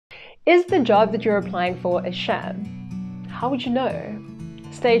Is the job that you're applying for a sham? How would you know?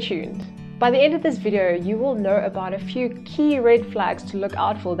 Stay tuned. By the end of this video, you will know about a few key red flags to look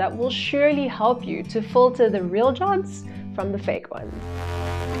out for that will surely help you to filter the real jobs from the fake ones.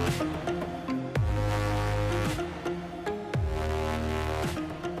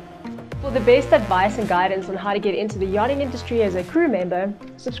 For the best advice and guidance on how to get into the yachting industry as a crew member,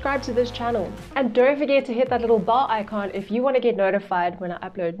 subscribe to this channel. And don't forget to hit that little bell icon if you want to get notified when I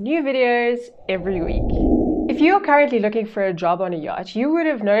upload new videos every week. If you are currently looking for a job on a yacht, you would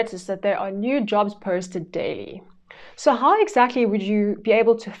have noticed that there are new jobs posted daily. So how exactly would you be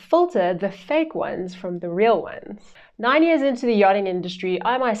able to filter the fake ones from the real ones? 9 years into the yachting industry,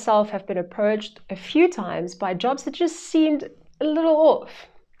 I myself have been approached a few times by jobs that just seemed a little off.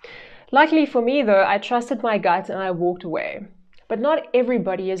 Luckily for me though, I trusted my gut and I walked away. But not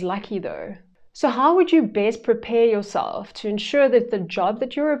everybody is lucky though. So how would you best prepare yourself to ensure that the job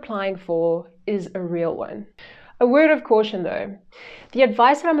that you're applying for is a real one? A word of caution though, the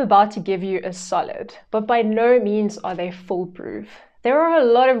advice that I'm about to give you is solid, but by no means are they foolproof. There are a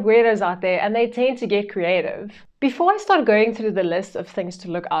lot of weirdos out there and they tend to get creative. Before I start going through the list of things to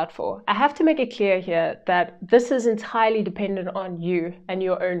look out for, I have to make it clear here that this is entirely dependent on you and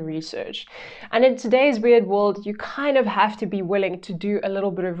your own research. And in today's weird world, you kind of have to be willing to do a little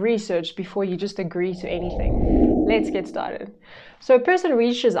bit of research before you just agree to anything. Let's get started. So a person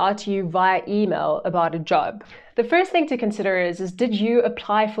reaches out to you via email about a job. The first thing to consider is did you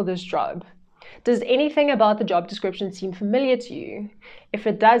apply for this job? Does anything about the job description seem familiar to you? If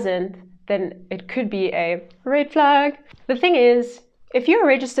it doesn't, then it could be a red flag. The thing is, if you're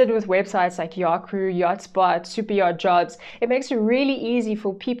registered with websites like Yacht Crew, YachtSpot, Super Yacht Jobs, it makes it really easy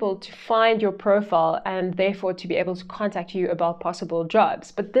for people to find your profile and therefore to be able to contact you about possible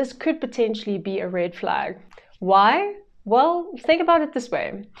jobs. But this could potentially be a red flag. Why? Well, think about it this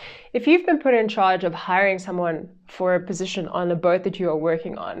way. If you've been put in charge of hiring someone for a position on a boat that you are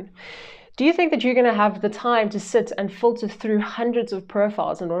working on, do you think that you're going to have the time to sit and filter through hundreds of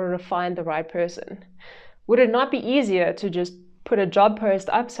profiles in order to find the right person? Would it not be easier to just put a job post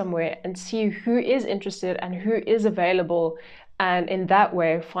up somewhere and see who is interested and who is available, and in that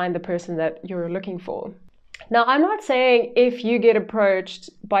way find the person that you're looking for? Now, I'm not saying if you get approached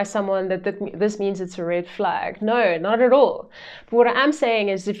by someone that this means it's a red flag. No, not at all. But what I am saying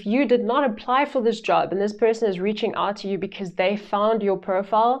is if you did not apply for this job and this person is reaching out to you because they found your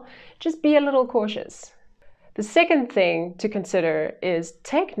profile, just be a little cautious. The second thing to consider is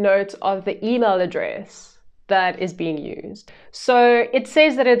take note of the email address that is being used. So it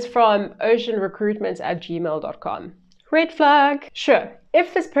says that it's from oceanrecruitments@gmail.com. Red flag. Sure.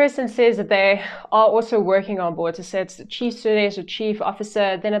 If this person says that they are also working on board, to say it's the chief stewardess or chief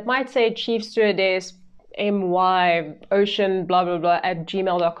officer, then it might say chief stewardess my ocean blah blah blah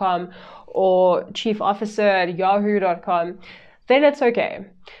 @gmail.com or chief officer @yahoo.com. Then it's okay.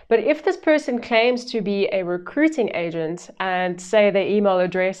 But if this person claims to be a recruiting agent and say their email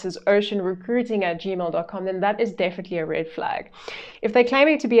address is oceanrecruiting@gmail.com, then that is definitely a red flag. If they're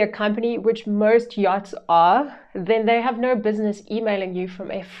claiming to be a company, which most yachts are, then they have no business emailing you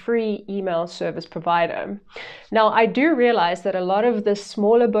from a free email service provider. Now, I do realize that a lot of the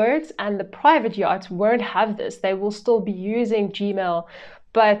smaller boats and the private yachts won't have this. They will still be using Gmail.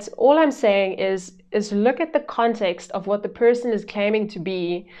 But all I'm saying is look at the context of what the person is claiming to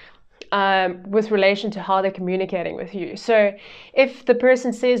be with relation to how they're communicating with you. So if the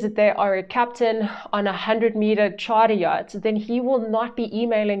person says that they are a captain on a 100-meter charter yacht, then he will not be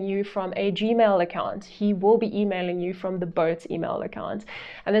emailing you from a Gmail account. He will be emailing you from the boat's email account.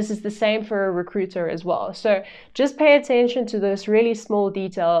 And this is the same for a recruiter as well. So just pay attention to this really small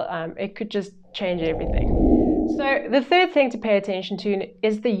detail. It could just change everything. So the third thing to pay attention to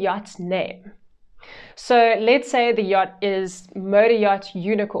is the yacht's name. So let's say the yacht is Motor Yacht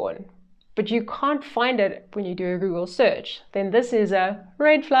Unicorn, but you can't find it when you do a Google search. Then this is a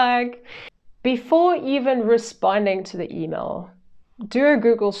red flag. Before even responding to the email, do a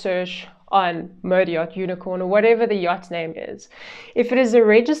Google search on Motor Yacht Unicorn or whatever the yacht's name is. If it is a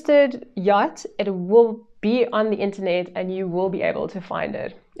registered yacht, it will be on the internet and you will be able to find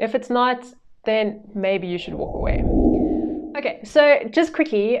it. If it's not, then maybe you should walk away. Okay, so just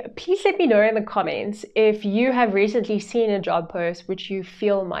quickly, please let me know in the comments if you have recently seen a job post which you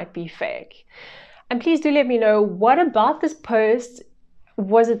feel might be fake. And please do let me know, what about this post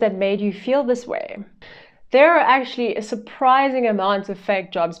was it that made you feel this way? There are actually a surprising amount of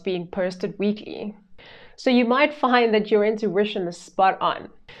fake jobs being posted weekly. So you might find that your intuition is spot on.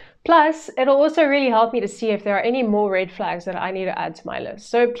 Plus, it'll also really help me to see if there are any more red flags that I need to add to my list.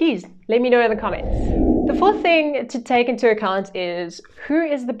 So please let me know in the comments. The fourth thing to take into account is who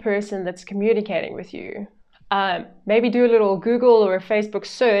is the person that's communicating with you. Maybe do a little Google or a Facebook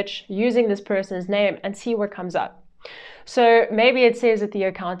search using this person's name and see what comes up. So maybe it says that the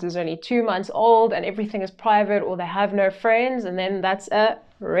account is only 2 months old and everything is private, or they have no friends, and then that's a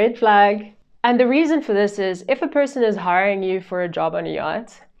red flag. And the reason for this is if a person is hiring you for a job on a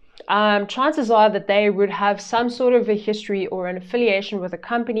yacht, chances are that they would have some sort of a history or an affiliation with a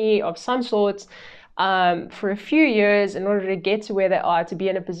company of some sort for a few years in order to get to where they are, to be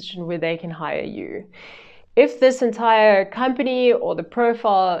in a position where they can hire you. If this entire company or the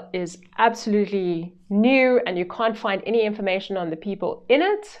profile is absolutely new and you can't find any information on the people in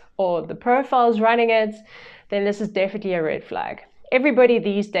it or the profiles running it, then this is definitely a red flag. Everybody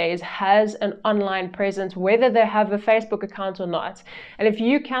these days has an online presence, whether they have a Facebook account or not. And if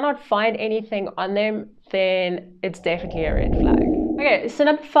you cannot find anything on them, then it's definitely a red flag. Okay, so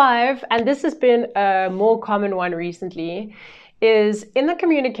number 5, and this has been a more common one recently, is in the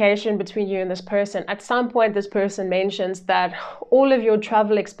communication between you and this person. At some point, this person mentions that all of your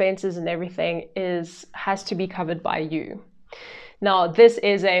travel expenses and everything has to be covered by you. Now, this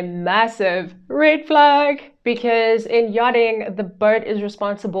is a massive red flag because in yachting, the boat is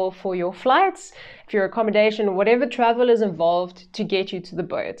responsible for your flights, for your accommodation, whatever travel is involved to get you to the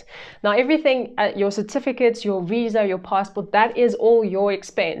boat. Now, everything, your certificates, your visa, your passport, that is all your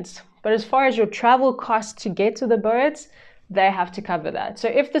expense. But as far as your travel costs to get to the boat, they have to cover that. So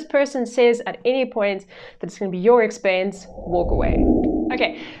if this person says at any point that it's going to be your expense, walk away.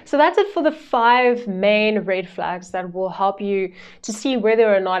 Okay, so that's it for the 5 main red flags that will help you to see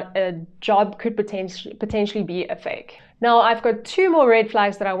whether or not a job could potentially be a fake. Now, I've got 2 more red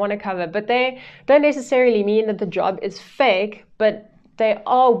flags that I want to cover, but they don't necessarily mean that the job is fake, but they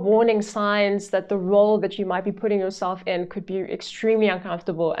are warning signs that the role that you might be putting yourself in could be extremely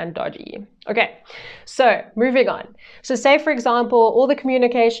uncomfortable and dodgy. Okay, so moving on. So say, for example, all the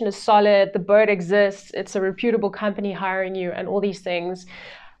communication is solid, the boat exists, it's a reputable company hiring you and all these things.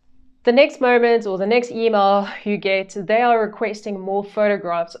 The next moment or the next email you get, they are requesting more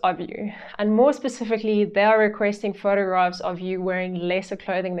photographs of you. And more specifically, they are requesting photographs of you wearing lesser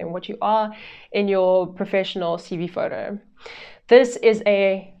clothing than what you are in your professional CV photo. This is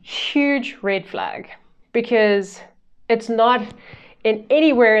a huge red flag because it's not in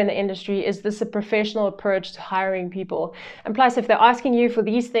anywhere in the industry is this a professional approach to hiring people. And plus, if they're asking you for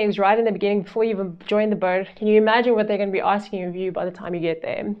these things right in the beginning before you even join the boat, can you imagine what they're going to be asking of you by the time you get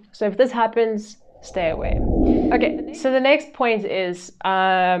there? So if this happens, stay away. Okay, so the next point is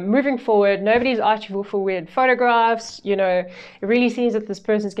moving forward, nobody's asked you for weird photographs. You know, it really seems that this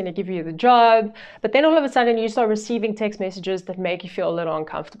person's going to give you the job, but then all of a sudden you start receiving text messages that make you feel a little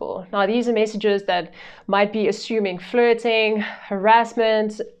uncomfortable. Now, these are messages that might be assuming flirting,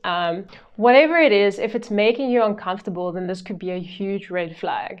 harassment, whatever it is. If it's making you uncomfortable, then this could be a huge red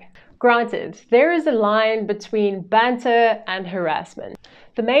flag. Granted, there is a line between banter and harassment.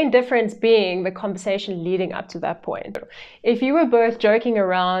 The main difference being the conversation leading up to that point. If you were both joking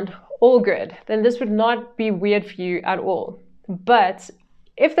around, all good, then this would not be weird for you at all. But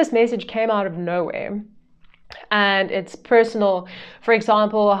if this message came out of nowhere and it's personal, for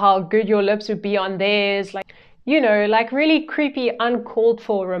example, how good your lips would be on theirs, like, you know, like really creepy, uncalled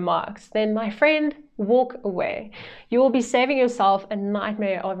for remarks, then my friend, walk away. You will be saving yourself a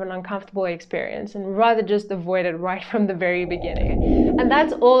nightmare of an uncomfortable experience and rather just avoid it right from the very beginning. And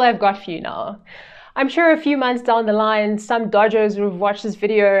that's all I've got for you now. I'm sure a few months down the line, some dodgers would have watched this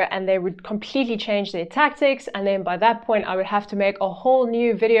video and they would completely change their tactics. And then by that point, I would have to make a whole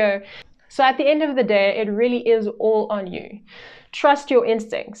new video. So at the end of the day, it really is all on you. Trust your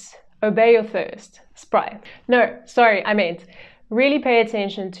instincts. Obey your thirst. Spry. No, sorry, I meant really pay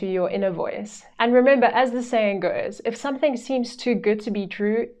attention to your inner voice. And remember, as the saying goes, if something seems too good to be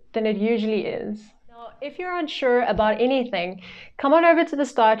true, then it usually is. Now, if you're unsure about anything, come on over to the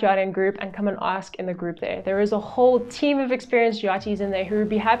Start Yachting group and come and ask in the group there. There is a whole team of experienced yachties in there who would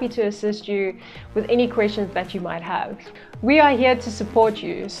be happy to assist you with any questions that you might have. We are here to support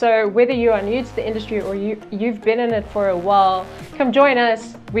you. So whether you are new to the industry or you've been in it for a while, come join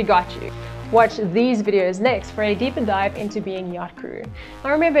us, we got you. Watch these videos next for a deeper dive into being yacht crew.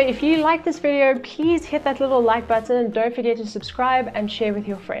 Now remember, if you like this video, please hit that little like button. Don't forget to subscribe and share with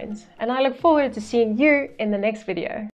your friends. And I look forward to seeing you in the next video.